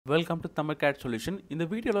Welcome to AutoCAD solution. இந்த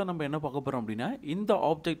வீடியோவில் நம்ம என்ன பார்க்க போகிறோம் அப்படின்னா, இந்த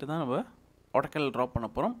ஆப்ஜெக்ட் தான் நம்ம AutoCAD ட்ராப் பண்ண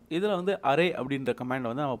போகிறோம். இதில் வந்து அரே அப்படின்ற கமாண்டை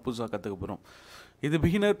வந்து நம்ம புதுசாக கற்றுக்க போகிறோம். இது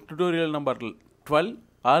beginner tutorial number 12.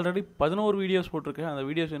 Already 11 videos போட்டிருக்கேன். அந்த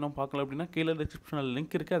வீடியோஸ் இன்னும் பார்க்கல அப்படின்னா கீழே டிஸ்கிரிப்ஷனில்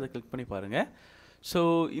லிங்க் இருக்குது, அதை கிளிக் பண்ணி பாருங்கள். ஸோ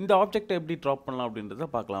இந்த ஆப்ஜெக்டை எப்படி ட்ராப் பண்ணலாம் அப்படின்றத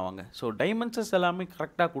பார்க்கலாம் வாங்க. ஸோ டைமென்ஷன்ஸ் எல்லாமே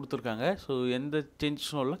கரெக்டாக கொடுத்துருக்காங்க. ஸோ எந்த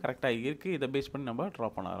சேஞ்சஸும் இல்லை, கரெக்டாக இருக்குது. இதை பேஸ் பண்ணி நம்ம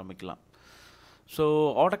ட்ராப் பண்ண ஆரம்பிக்கலாம். ஸோ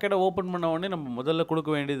AutoCAD ஓப்பன் பண்ண உடனே நம்ம முதல்ல கொடுக்க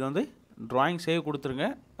வேண்டியது வந்து ட்ராயிங் சேவ் கொடுத்துருங்க.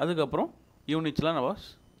 அதுக்கப்புறம் யூனிட்ஸ்லாம் நம்ம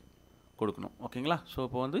கொடுக்கணும். ஓகேங்களா? ஸோ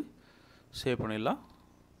இப்போ வந்து சேவ் பண்ணிடலாம்.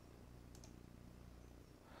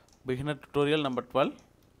 Beginner tutorial number 12.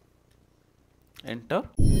 என்டர்.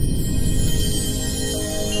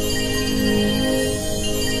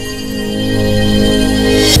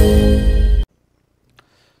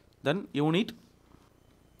 தென் யூனிட்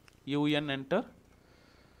UN என்டர்.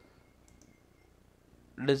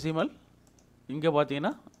 டெசிமல் இங்கே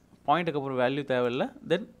பார்த்தீங்கன்னா பாயிண்ட்டுக்கு அப்புறம் வேல்யூ தேவையில்லை.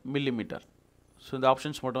 தென் மில்லிமீட்டர். ஸோ இந்த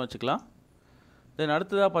ஆப்ஷன்ஸ் மட்டும் வச்சுக்கலாம். தென்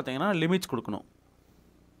அடுத்ததாக பார்த்தீங்கன்னா லிமிட்ஸ் கொடுக்கணும்.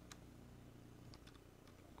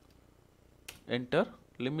 என்டர்.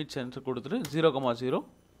 லிமிட்ஸ் என்டர் கொடுத்துட்டு 0,0.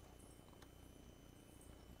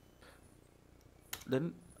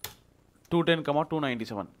 தென்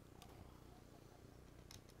 210,297.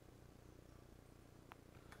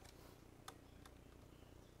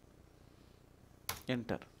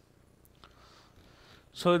 என்டர்.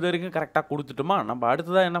 ஸோ இது வரைக்கும் கரெக்டாக கொடுத்துட்டோமா? நம்ம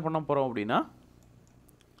அடுத்ததாக என்ன பண்ண போகிறோம் அப்படின்னா,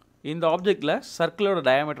 இந்த ஆப்ஜெக்டில் சர்க்கிளோட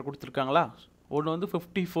டயாமீட்டர் கொடுத்துருக்காங்களா? ஒன்று வந்து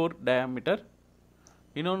 54 டயாமீட்டர்,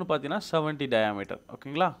 இன்னொன்று பார்த்தீங்கன்னா 70 டயாமீட்டர்.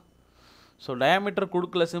 ஓகேங்களா? ஸோ டயாமீட்டர்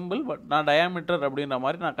கொடுக்கல சிம்பிள், பட் நான் டயாமீட்டர் அப்படின்ற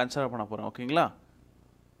மாதிரி நான் கன்சிடர் பண்ண போகிறேன். ஓகேங்களா?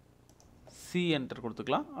 சி என்டர்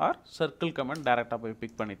கொடுத்துக்கலாம். ஆர் சர்க்கிள் கமெண்ட் டைரெக்டாக போய்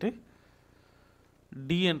பிக் பண்ணிவிட்டு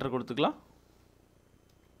டி என்டர் கொடுத்துக்கலாம்.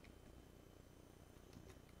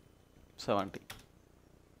 70.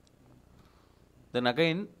 Then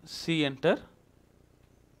again C enter.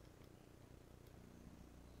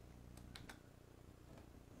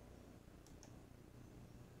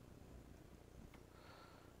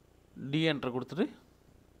 D enter கொடுத்துட்டு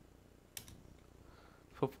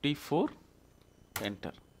 54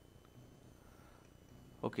 enter.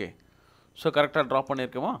 ஓகே. ஸோ கரெக்டாக ட்ராப்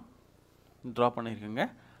பண்ணியிருக்கோமா? ட்ராப் பண்ணியிருக்கேங்க.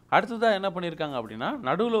 அடுத்ததாக என்ன பண்ணியிருக்காங்க அப்படின்னா,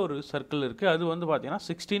 நடுவில் ஒரு சர்க்கிள் இருக்குது. அது வந்து பார்த்தீங்கன்னா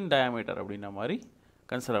 16 டயாமீட்டர் அப்படின்ற மாதிரி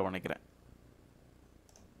கன்சிடர் பண்ணிக்கிறேன்.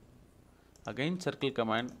 Again circle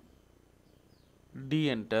command D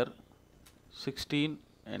enter 16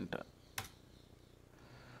 enter.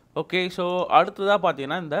 Okay. So அடுத்ததாக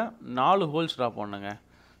பார்த்தீங்கன்னா இந்த 4 ஹோல்ஸ் ட்ராப் பண்ணுங்க.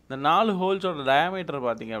 இந்த 4 ஹோல்ஸோட டயாமீட்டர்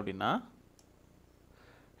பார்த்தீங்க அப்படின்னா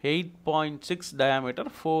 8.6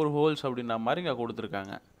 டயாமீட்டர், 4 ஹோல்ஸ் அப்படின்ற மாதிரி இங்கே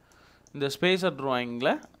கொடுத்துருக்காங்க இந்த ஸ்பேஸர்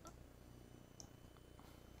ட்ராயிங்கில்.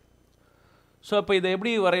 ஸோ இப்போ இதை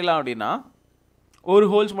எப்படி வரையலாம் அப்படின்னா, ஒரு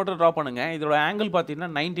ஹோல்ஸ் மட்டும் ட்ரா பண்ணுங்கள். இதோட ஆங்கிள் பார்த்தீங்கன்னா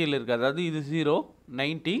 90ல் இருக்குது. அதாவது இது 0,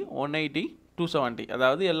 90, 180, 270.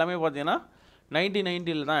 அதாவது எல்லாமே பார்த்தீங்கன்னா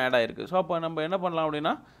 90ல் தான் ஆட் ஆகிருக்கு. ஸோ அப்போ நம்ம என்ன பண்ணலாம்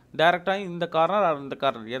அப்படின்னா, டேரெக்டாக இந்த கார்னர் இந்த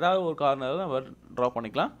கார்னர் ஏதாவது ஒரு கார்னர் நம்ம ட்ரா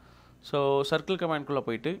பண்ணிக்கலாம். ஸோ சர்க்கிள் கமாண்ட்குள்ளே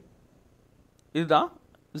போயிட்டு இதுதான்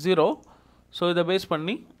 0. ஸோ இதை பேஸ்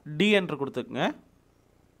பண்ணி டி என்டர் கொடுத்துக்குங்க.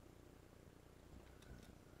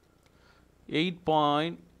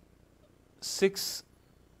 8.6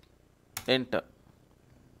 என்டர்.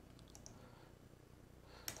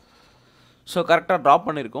 ஸோ கரெக்டாக ட்ராப்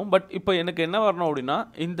பண்ணியிருக்கோம். பட் இப்போ எனக்கு என்ன வரணும் அப்படின்னா,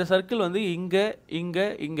 இந்த சர்க்கிள் வந்து இங்கே இங்கே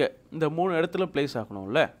இங்கே இந்த 3 இடத்துல பிளேஸ்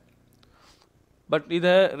ஆகணும்ல. பட்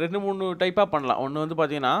இதை 2-3 டைப்பாக பண்ணலாம். ஒன்று வந்து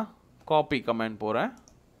பார்த்தீங்கன்னா காப்பி கமெண்ட் போகிறேன்,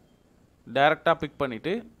 டைரெக்டாக பிக்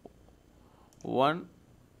பண்ணிவிட்டு 1,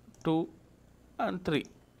 2 and 3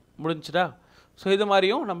 முடிஞ்சுடா. ஸோ இது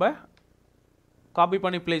மாதிரியும் நம்ம காப்பி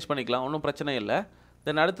பண்ணி ப்ளேஸ் பண்ணிக்கலாம், ஒன்றும் பிரச்சனை இல்லை.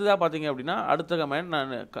 தென் அடுத்ததாக பார்த்தீங்க அப்படின்னா அடுத்த கமெண்ட்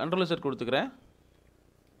நான் கண்ட்ரோல் செட் கொடுத்துக்கிறேன்.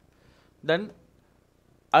 தென்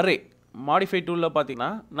அரே மாடிஃபை டூலில்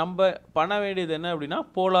பார்த்தீங்கன்னா நம்ம பண்ண வேண்டியது என்ன அப்படின்னா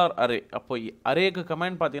போலார் அரே. அப்போ அரேக்கு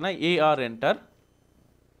கமெண்ட் பார்த்தீங்கன்னா AR enter.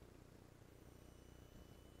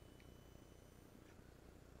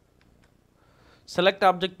 Select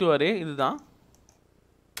object to array. இதுதான்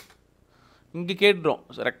இங்கே கேட்டுரும்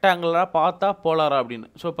ரெக்டாங்குலராக பார்த்தா போலாரா அப்படின்னு.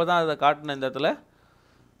 ஸோ இப்போ தான் அதை காட்டின இந்த இடத்துல.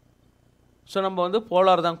 ஸோ நம்ம வந்து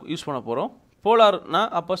போலார் தான் யூஸ் பண்ண போகிறோம். போலார்னா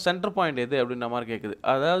அப்போ சென்டர் பாயிண்ட் எது அப்படின்ற மாதிரி கேட்குது.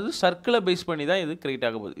 அதாவது சர்க்கிளை பேஸ் பண்ணி தான் இது கிரியேட்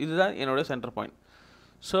ஆக போகுது. இதுதான் என்னோடய சென்டர் பாயிண்ட்.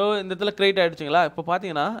 ஸோ இந்த இடத்துல கிரியேட் ஆகிடுச்சிங்களா? இப்போ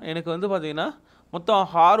பார்த்தீங்கன்னா எனக்கு வந்து பார்த்தீங்கன்னா மொத்தம்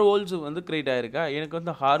 6 ஹோல்ஸ் வந்து கிரியேட் ஆகிருக்கா. எனக்கு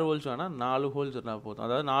வந்து 6 ஹோல்ஸ் வேணால் 4 ஹோல்ஸ் இருந்தால் போதும்.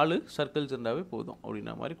 அதாவது 4 சர்க்கிள்ஸ் இருந்தாவே போதும்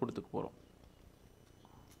அப்படின்ற மாதிரி கொடுத்துக்க போகிறோம்.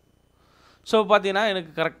 ஸோ பார்த்தீங்கன்னா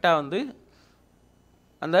எனக்கு கரெக்டாக வந்து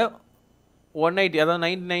அந்த 180 அதாவது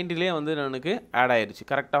 90லேயே வந்து எனக்கு ஆட் ஆயிடுச்சு,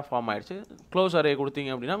 கரெக்டாக ஃபார்ம் ஆயிடுச்சு. க்ளோஸ் அரே கொடுத்தீங்க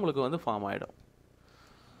அப்படின்னா உங்களுக்கு வந்து ஃபார்ம் ஆகிடும்.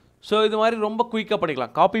 ஸோ இது மாதிரி ரொம்ப குயிக்காக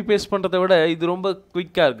பண்ணிக்கலாம். காப்பி பேஸ்ட் பண்ணுறதை விட இது ரொம்ப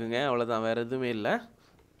குயிக்காக இருக்குங்க, அவ்வளோதான், வேறு எதுவுமே இல்லை.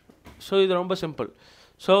 ஸோ இது ரொம்ப சிம்பிள்.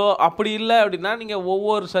 ஸோ அப்படி இல்லை அப்படின்னா நீங்கள்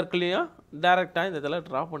ஒவ்வொரு சர்க்கிளையும் டேரெக்டாக இந்த இதில்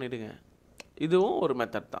ட்ரா பண்ணிவிடுங்க. இதுவும் ஒரு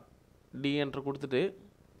மெத்தட் தான். டி என்ட்ரு கொடுத்துட்டு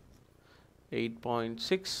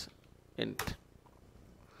 8.6 என்ட்.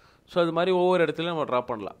 ஸோ அது மாதிரி ஒவ்வொரு இடத்துலையும் நம்ம ட்ரா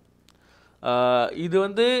பண்ணலாம். இது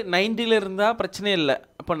வந்து 90ல் இருந்தால் பிரச்சனை இல்லை.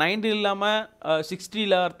 இப்போ 90 இல்லாமல்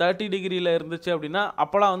 60ல் 30 டிகிரியில் இருந்துச்சு அப்படின்னா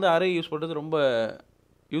அப்போலாம் வந்து அரே யூஸ் பண்ணுறது ரொம்ப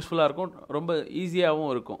யூஸ்ஃபுல்லாக இருக்கும், ரொம்ப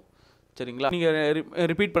ஈஸியாகவும் இருக்கும். சரிங்களா? நீங்கள்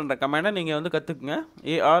ரிப்பீட் பண்ணுற கமாண்டை நீங்கள் வந்து கற்றுக்குங்க.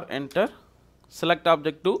 AR enter, select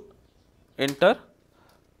object to enter,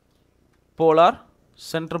 polar,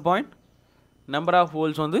 centre point, number of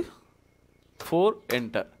holes வந்து 4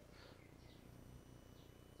 என்டர்.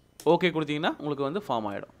 ஓகே கொடுத்தீங்கன்னா உங்களுக்கு வந்து ஃபார்ம்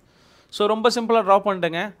ஆகிடும். ஸோ ரொம்ப சிம்பிளாக ட்ரா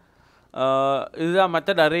பண்ணிட்டேங்க. இதுதான்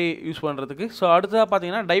மெத்தட் அரே யூஸ் பண்ணுறதுக்கு. ஸோ அடுத்ததாக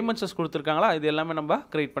பார்த்தீங்கன்னா டைமென்ஷன்ஸ் கொடுத்துருக்காங்களா, இது எல்லாமே நம்ம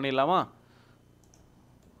க்ரியேட் பண்ணிடலாமா?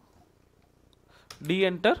 டி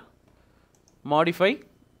என்டர், மாடிஃபை,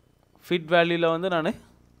 ஃபிட் வேல்யூவில் வந்து நான்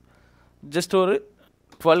ஜஸ்ட் ஒரு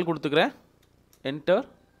 12 கொடுத்துக்கிறேன். என்டர்.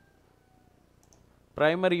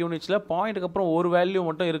 ப்ரைமரி யூனிட்ஸில் பாயிண்ட்டுக்கு அப்புறம் ஒரு வேல்யூ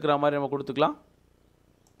மட்டும் இருக்கிற மாதிரி நம்ம கொடுத்துக்கலாம்.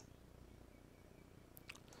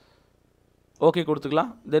 ஓகே கொடுத்துக்கலாம்.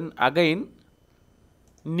 தென் அகைன்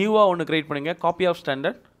நியூவாக ஒன்று க்ரியேட் பண்ணிங்க, copy of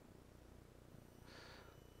standard.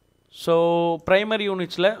 So primary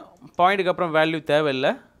யூனிட்ஸில் பாயிண்ட்டுக்கு அப்புறம் வேல்யூ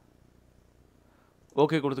தேவையில்லை.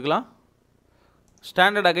 ஓகே கொடுத்துக்கலாம்.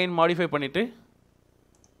 ஸ்டாண்டர்ட் அகைன் மாடிஃபை பண்ணிவிட்டு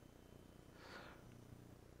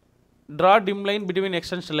draw dim line between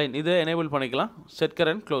extension line இதை எனேபிள் பண்ணிக்கலாம். செட்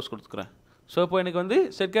கரண்ட் க்ளோஸ் கொடுத்துக்கிறேன். ஸோ இப்போ எனக்கு வந்து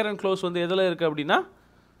செட் கரண்ட் க்ளோஸ் வந்து எதில் இருக்குது அப்படின்னா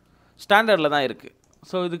ஸ்டாண்டர்டில் தான் இருக்குது.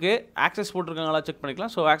 ஸோ இதுக்கு ஆக்சஸ் போட்டிருக்காங்களா செக்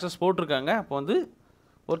பண்ணிக்கலாம். ஸோ ஆக்சஸ் போட்டிருக்காங்க. அப்போ வந்து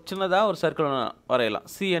ஒரு சின்னதாக ஒரு சர்க்கிள் ஒன்று வரையலாம்.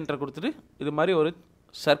 சி என்டர் கொடுத்துட்டு இது மாதிரி ஒரு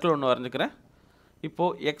சர்க்கிள் ஒன்று வரைஞ்சிக்கிறேன்.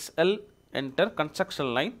 இப்போது XL enter,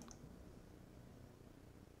 construction line.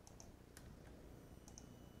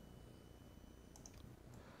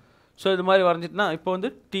 So இது மாதிரி வரைஞ்சிட்டுனா இப்போ வந்து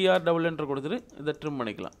டிஆர் டபுள் என்டர் கொடுத்துட்டு இதை ட்ரிம்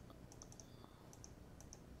பண்ணிக்கலாம்.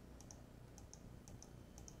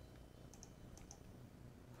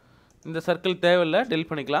 இந்த சர்க்கிள் தேவையில்லை, டெலிட்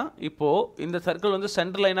பண்ணிக்கலாம். இப்போது இந்த சர்க்கிள் வந்து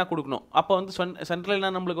சென்டர் லைனாக கொடுக்கணும். அப்போ வந்து சென்டர்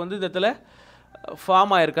லைனாக நம்மளுக்கு வந்து இந்த இடத்துல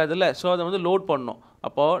ஃபார்ம் ஆகிருக்காது இல்லை. ஸோ அதை வந்து லோட் பண்ணணும்.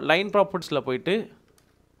 அப்போது லைன் ப்ராப்பர்ட்டிஸில் போயிட்டு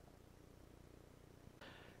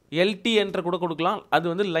எல்டி என்டர் கூட கொடுக்கலாம். அது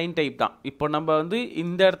வந்து லைன் டைப் தான். இப்போ நம்ம வந்து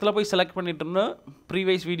இந்த இடத்துல போய் செலக்ட் பண்ணிட்டு இருந்தோம்.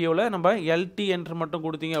 ப்ரீவியஸ் வீடியோவில் நம்ம எல்டி என்டர் மட்டும்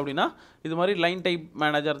கொடுத்தீங்க அப்படின்னா இது மாதிரி லைன் டைப்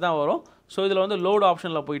மேனேஜர் தான் வரும். ஸோ இதில் வந்து லோட்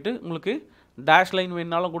ஆப்ஷனில் போயிட்டு உங்களுக்கு டேஷ் லைன்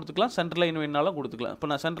வேணுனாலும் கொடுத்துக்கலாம், சென்டர் லைன் வேணுனாலும் கொடுத்துக்கலாம். இப்போ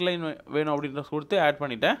நான் சென்டர் லைன் வேணும் அப்படின்ற கொடுத்து ஆட்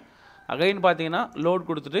பண்ணிட்டேன். அகைன் பார்த்தீங்கன்னா லோட்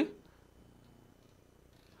கொடுத்துட்டு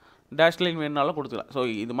டேஷ் லைன் வேணுனாலும் கொடுத்துக்கலாம். ஸோ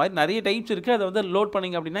இது மாதிரி நிறைய டைப்ஸ் இருக்குது. அதை வந்து லோட்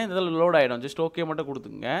பண்ணிங்க அப்படின்னா இந்த இதில் லோட் ஆகிடும். ஜஸ்ட் ஓகே மட்டும்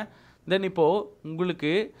கொடுத்துங்க. தென் இப்போது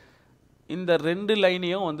உங்களுக்கு இந்த ரெண்டு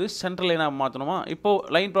லைனையும் வந்து சென்டர் லைனாக மாற்றணுமா? இப்போது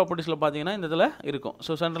லைன் ப்ராப்பர்ட்டிஸில் பார்த்தீங்கன்னா இந்த இதில் இருக்கும்.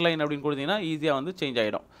 ஸோ சென்டர் லைன் அப்படின்னு கொடுத்தீங்கன்னா ஈஸியாக வந்து சேஞ்ச்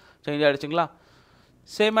ஆகிடும். சேஞ்ச் ஆகிடுச்சிங்களா?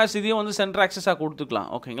 சேம் ஆஸ் இதையும் வந்து சென்டர் ஆக்சஸாக கொடுத்துக்கலாம்.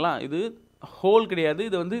 ஓகேங்களா? இது ஹோல் கிடையாது,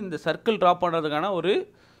 இது வந்து இந்த சர்க்கிள் ட்ரா பண்ணுறதுக்கான ஒரு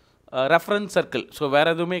ரெஃபரன்ஸ் சர்க்கிள். ஸோ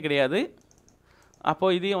வேறு எதுவுமே கிடையாது.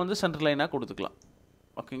 அப்போது இதையும் வந்து சென்டர் லைனாக கொடுத்துக்கலாம்.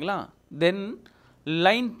 ஓகேங்களா? தென்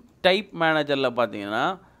லைன் டைப் மேனேஜரில் பார்த்தீங்கன்னா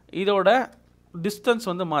இதோட டிஸ்டன்ஸ்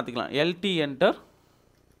வந்து மாற்றிக்கலாம். எல்டி என்டர்,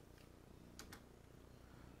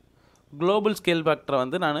 குளோபல் ஸ்கேல் ஃபேக்டரை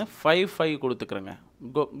வந்து நான் 5 கொடுத்துக்கிறேங்க.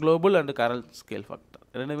 Global and carol scale factor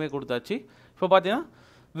ரெண்டுமே கொடுத்தாச்சு. இப்போ பார்த்தீங்கன்னா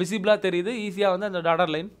விசிபிளாக தெரியுது, ஈஸியாக வந்து அந்த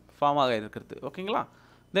டாட்டர் லைன் ஃபார்ம் ஆக இருக்கிறது. ஓகேங்களா?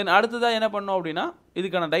 தென் அடுத்ததாக என்ன பண்ணோம் அப்படின்னா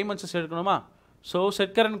இதுக்கான டைமென்ஷன்ஸ் எடுக்கணுமா? ஸோ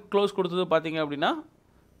செட் கரண்ட் க்ளோஸ் கொடுத்தது பார்த்தீங்க அப்படின்னா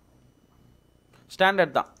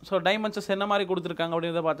ஸ்டாண்டர்ட் தான். ஸோ டைமென்ஷன்ஸ் என்ன மாதிரி கொடுத்துருக்காங்க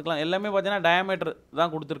அப்படின்றத பார்த்துக்கலாம். எல்லாமே பார்த்தீங்கன்னா டயாமீட்டர்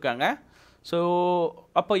தான் கொடுத்துருக்காங்க. ஸோ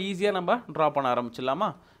அப்போ ஈஸியாக நம்ம ட்ரா பண்ண ஆரம்பிச்சிடலாமா?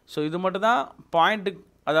 ஸோ இது மட்டும் தான் பாயிண்ட்டுக்கு,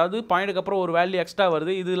 அதாவது பாயிண்ட்டுக்கு அப்புறம் ஒரு வேல்யூ எக்ஸ்ட்ரா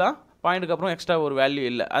வருது. இதெல்லாம் பாயிண்ட்டுக்கு அப்புறம் எக்ஸ்ட்ரா ஒரு வேல்யூ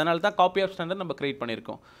இல்லை. அதனால தான் காப்பி ஆஃப் ஸ்டாண்டர்ட் நம்ம க்ரியேட்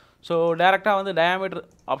பண்ணியிருக்கோம். ஸோ டேரெக்டாக வந்து டயாமீட்டர்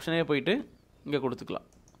ஆப்ஷனே போயிட்டு இங்கே கொடுத்துக்கலாம்.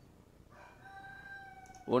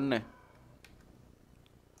 1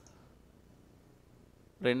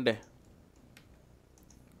 2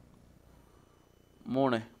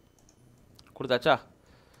 3 கொடுத்தாச்சா?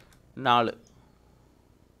 4.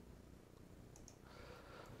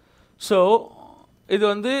 ஸோ இது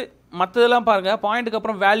வந்து மற்றதெல்லாம் பாருங்கள், பாயிண்ட்டுக்கு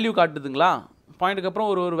அப்புறம் வேல்யூ காட்டுதுங்களா? பாயிண்ட்டுக்கு அப்புறம்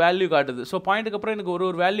ஒரு வேல்யூ காட்டுது. ஸோ பாயிண்ட்டுக்கு அப்புறம் எனக்கு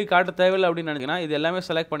ஒரு வேல்யூ காட்ட தேவையில்லை அப்படின்னு நினச்சிங்கன்னா இது எல்லாமே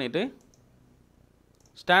செலக்ட் பண்ணிவிட்டு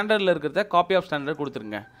ஸ்டாண்டர்டில் இருக்கிறத காப்பி ஆஃப் ஸ்டாண்டர்ட்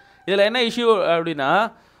கொடுத்துருங்க. இதில் என்ன இஷ்யூ அப்படின்னா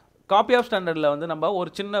காப்பி ஆஃப் ஸ்டாண்டர்டில் வந்து நம்ம ஒரு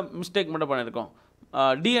சின்ன மிஸ்டேக் மட்டும் பண்ணியிருக்கோம்.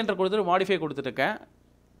 டி என்டர் கொடுத்துட்டு மாடிஃபை கொடுத்துருக்கேன்.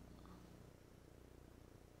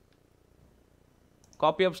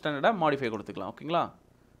 காப்பி ஆஃப் ஸ்டாண்டர்டாக மாடிஃபை கொடுத்துக்கலாம். ஓகேங்களா?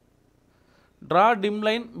 Draw dim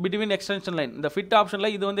line between extension line இந்த ஃபிட்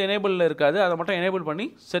ஆப்ஷனில் இது வந்து எனேபிளில் இருக்காது, அதை மட்டும் எனேபிள் பண்ணி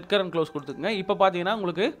செட் கரண்ட் க்ளோஸ் கொடுத்துக்குங்க. இப்போ பார்த்தீங்கன்னா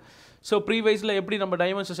உங்களுக்கு ஸோ ப்ரீவைஸில் எப்படி நம்ம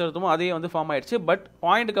டைமென்ஷன்ஸ் எடுத்தோமோ அதே வந்து ஃபார்ம் ஆயிடுச்சு. பட்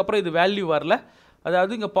பாயிண்ட்டுக்கு அப்புறம் இது வேல்யூ வரல,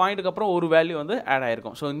 அதாவது இங்கே பாயிண்ட்டுக்கு அப்புறம் ஒரு வேல்யூ வந்து ஆட்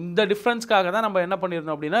ஆயிருக்கும். ஸோ இந்த டிஃப்ரென்ஸ்க்காக தான் நம்ம என்ன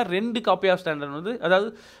பண்ணியிருந்தோம் அப்படின்னா 2 காப்பி ஆஃப் ஸ்டாண்டர்ட் வந்து, அதாவது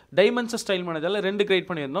டைமென்ஷன் ஸ்டைல் மேனேஜரில் 2 கிரியேட்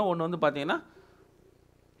பண்ணியிருந்தோம். ஒன்று வந்து பார்த்தீங்கன்னா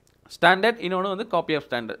ஸ்டாண்டர்ட், இன்னொன்று வந்து காப்பி ஆஃப்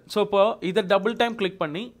ஸ்டாண்டர்ட். ஸோ இப்போ இதை டபுள் டைம் கிளிக்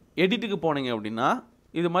பண்ணி எடிட்டுக்கு போனீங்க அப்படின்னா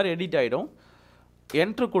இது மாதிரி எடிட் ஆகிடும்.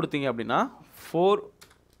 என்ட்ரு கொடுத்தீங்க அப்படின்னா 4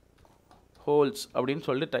 ஹோல்ஸ் அப்படின்னு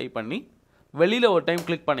சொல்லிட்டு டைப் பண்ணி வெளியில் ஒரு டைம்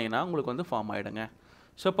கிளிக் பண்ணிங்கன்னா உங்களுக்கு வந்து ஃபார்ம் ஆகிடுங்க.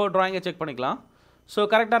 ஸோ இப்போ ட்ராயிங்கை செக் பண்ணிக்கலாம். ஸோ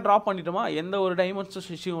கரெக்டாக ட்ரா பண்ணிட்டோமா, எந்த ஒரு டைமென்ஷன்ஸ்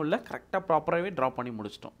இஷ்யூவும் இல்லை, கரெக்டாக ப்ராப்பராகவே ட்ரா பண்ணி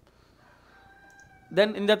முடிச்சிட்டோம்.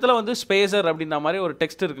 தென் இந்த இடத்துல வந்து ஸ்பேசர் அப்படின்ற மாதிரி ஒரு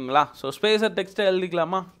டெக்ஸ்ட் இருக்குங்களா, ஸோ ஸ்பேசர் டெக்ஸ்ட்டை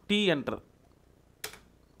எழுதிக்கலாமா, D enter.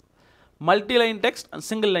 Multi line text and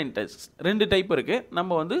single line text 2 type இருக்குது.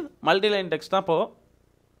 நம்ம வந்து மல்டி லைன் டெக்ஸ்ட் தான் இப்போது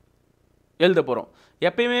எழுத போகிறோம்.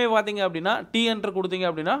 எப்பயுமே பார்த்தீங்க அப்படின்னா டி என்ட்ரு கொடுத்தீங்க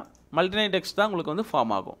அப்படின்னா மல்டி லைன் டெக்ஸ்ட் தான் உங்களுக்கு வந்து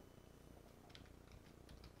ஃபார்ம் ஆகும்.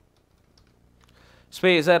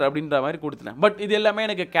 ஸ்பேசர் அப்படின்ற மாதிரி கொடுத்துட்டேன். பட் இது எல்லாமே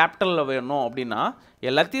எனக்கு கேபிட்டலில் வேணும் அப்படின்னா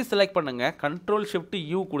எல்லாத்தையும் செலக்ட் பண்ணுங்கள்,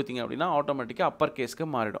 Ctrl+Shift+U கொடுத்தீங்க அப்படின்னா ஆட்டோமேட்டிக்காக அப்பர் கேஸ்க்கு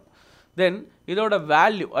மாறிடும். தென் இதோட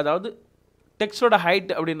வேல்யூ, அதாவது டெக்ஸ்டோட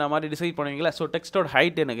ஹைட் அப்படின்ற மாதிரி டிசைட் பண்ணுவீங்களா, ஸோ டெக்ஸ்டோட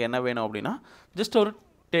ஹைட் எனக்கு என்ன வேணும் அப்படின்னா ஜஸ்ட் ஒரு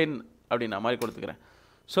 10 அப்படின்ற மாதிரி கொடுத்துக்கிறேன்.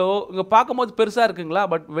 ஸோ இங்கே பார்க்கும்போது பெருசாக இருக்குங்களா,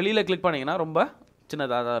 பட் வெளியில் கிளிக் பண்ணிங்கன்னா ரொம்ப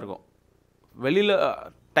சின்னதாக தான் இருக்கும். வெளியில்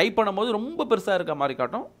டைப் பண்ணும்போது ரொம்ப பெருசாக இருக்க மாதிரி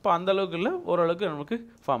காட்டும். இப்போ அந்தளவுக்கு இல்லை, ஓரளவுக்கு நமக்கு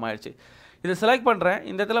ஃபார்ம் ஆகிடுச்சு. இதை செலக்ட் பண்ணுறேன்.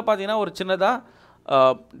 இந்த இடத்துல பார்த்தீங்கன்னா ஒரு சின்னதாக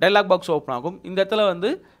டைலாக் பாக்ஸ் ஓப்பன் ஆகும். இந்த இடத்துல வந்து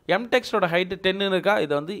டெக்ஸ்டோட ஹைட்டு 10 இருக்கா,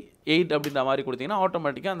 இதை வந்து 8 அப்படின்ற மாதிரி கொடுத்தீங்கன்னா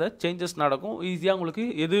ஆட்டோமேட்டிக்காக அந்த சேஞ்சஸ் நடக்கும். ஈஸியாக உங்களுக்கு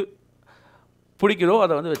எது பிடிக்குதோ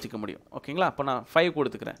அதை வந்து வச்சுக்க முடியும். ஓகேங்களா, அப்போ நான் 5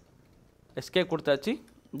 கொடுத்துக்கிறேன். எஸ்கேப் கொடுத்தாச்சு.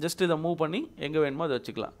 ஜஸ்ட் இதை மூவ் பண்ணி எங்கே வேணுமோ அதை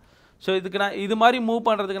வச்சுக்கலாம். ஸோ இதுக்கு நான் இது மாதிரி மூவ்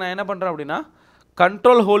பண்ணுறதுக்கு நான் என்ன பண்ணுறேன் அப்படின்னா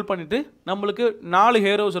கண்ட்ரோல் ஹோல்ட் பண்ணிவிட்டு நம்மளுக்கு 4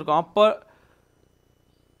 ஹேரோஸ் இருக்கும்,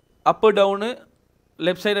 அப்பு town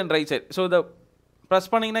left side and right side. So இதை ப்ரெஸ்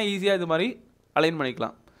பண்ணிங்கன்னா ஈஸியாக இது மாதிரி அலைன்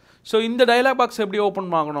பண்ணிக்கலாம். ஸோ இந்த டயலாக் பாக்ஸ் எப்படி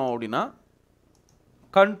ஓப்பன் ஆகணும் அப்படின்னா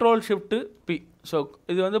Ctrl+Shift+P. ஸோ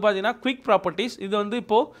இது வந்து பார்த்தீங்கன்னா குவிக் ப்ராப்பர்ட்டிஸ். இது வந்து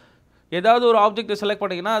இப்போது ஏதாவது ஒரு ஆப்ஜெக்ட்டை செலக்ட்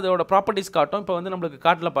பண்ணிங்கன்னா அதோட ப்ராப்பர்ட்டிஸ் காட்டும். இப்போ வந்து நம்மளுக்கு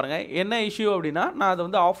காட்டல பாருங்கள். என்ன இஷ்யூ அப்படின்னா நான் அதை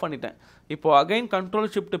வந்து ஆஃப் பண்ணிட்டேன். இப்போது அகைன்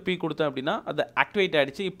Ctrl+Shift+P கொடுத்தேன் அப்படின்னா அது ஆக்டிவேட்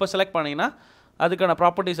ஆகிடுச்சு. இப்போ செலக்ட் பண்ணிங்கன்னா அதுக்கான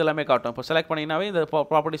ப்ராப்பர்ட்டிஸ் எல்லாமே காட்டும். இப்போ செலக்ட் பண்ணிங்கனாவே இந்த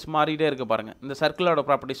ப்ராப்பர்ட்டிஸ் மாறிட்டே இருக்குது பாருங்கள். இந்த சர்க்கிளோட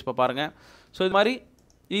ப்ராப்பர்ட்டிஸ் இப்போ பாருங்கள். ஸோ இது மாதிரி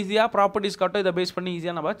ஈஸியாக ப்ராப்பர்ட்டிஸ் காட்டும். இதை பேஸ் பண்ணி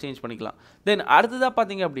ஈஸியாக நம்ம சேஞ்ச் பண்ணிக்கலாம். தென் அடுத்ததாக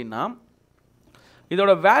பார்த்தீங்க அப்படின்னா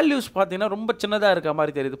இதோட வேல்யூஸ் பார்த்தீங்கன்னா ரொம்ப சின்னதாக இருக்க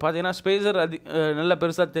மாதிரி தெரியுது. பார்த்தீங்கன்னா ஸ்பேசர் நல்ல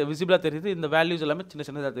பெருசாக விசிபிளாக தெரியுது. இந்த வேல்யூஸ் எல்லாமே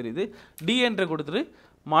சின்னதாக தெரியுது. டி என்ட்ரு கொடுத்துட்டு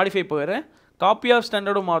மாடிஃபை போயிடுறேன். காப்பி ஆஃப்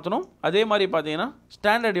ஸ்டாண்டர்டும் மாற்றணும். அதே மாதிரி பார்த்தீங்கன்னா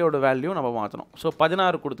ஸ்டாண்டர்டோட வேல்யூ நம்ம மாற்றணும். ஸோ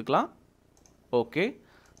 16 கொடுத்துக்கலாம். ஓகே,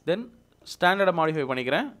 தென் ஸ்டாண்டர்டை மாடிஃபை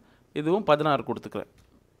பண்ணிக்கிறேன். இதுவும் 16 கொடுத்துக்கிறேன்.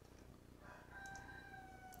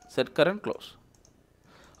 Set current close.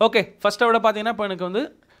 ஓகே, ஃபஸ்ட்டை விட பார்த்தீங்கன்னா இப்போ எனக்கு வந்து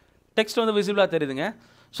டெக்ஸ்ட் வந்து விசிபிளாக தெரியுதுங்க.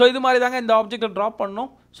 ஸோ இது மாதிரி தாங்க இந்த ஆப்ஜெக்ட்டை ட்ராப் பண்ணணும்.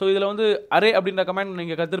 ஸோ இதில் வந்து அரே அப்படின்ற கமெண்ட்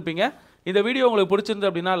நீங்கள் கற்றுருப்பீங்க. இந்த வீடியோ உங்களுக்கு பிடிச்சிருந்து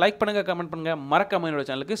அப்படின்னா லைக் பண்ணுங்கள், கமெண்ட் பண்ணுங்கள், மறக்காம என்னோட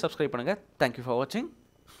சேனலுக்கு சப்ஸ்கிரைப் பண்ணுங்கள். தேங்க்யூ ஃபார் வாட்சிங்.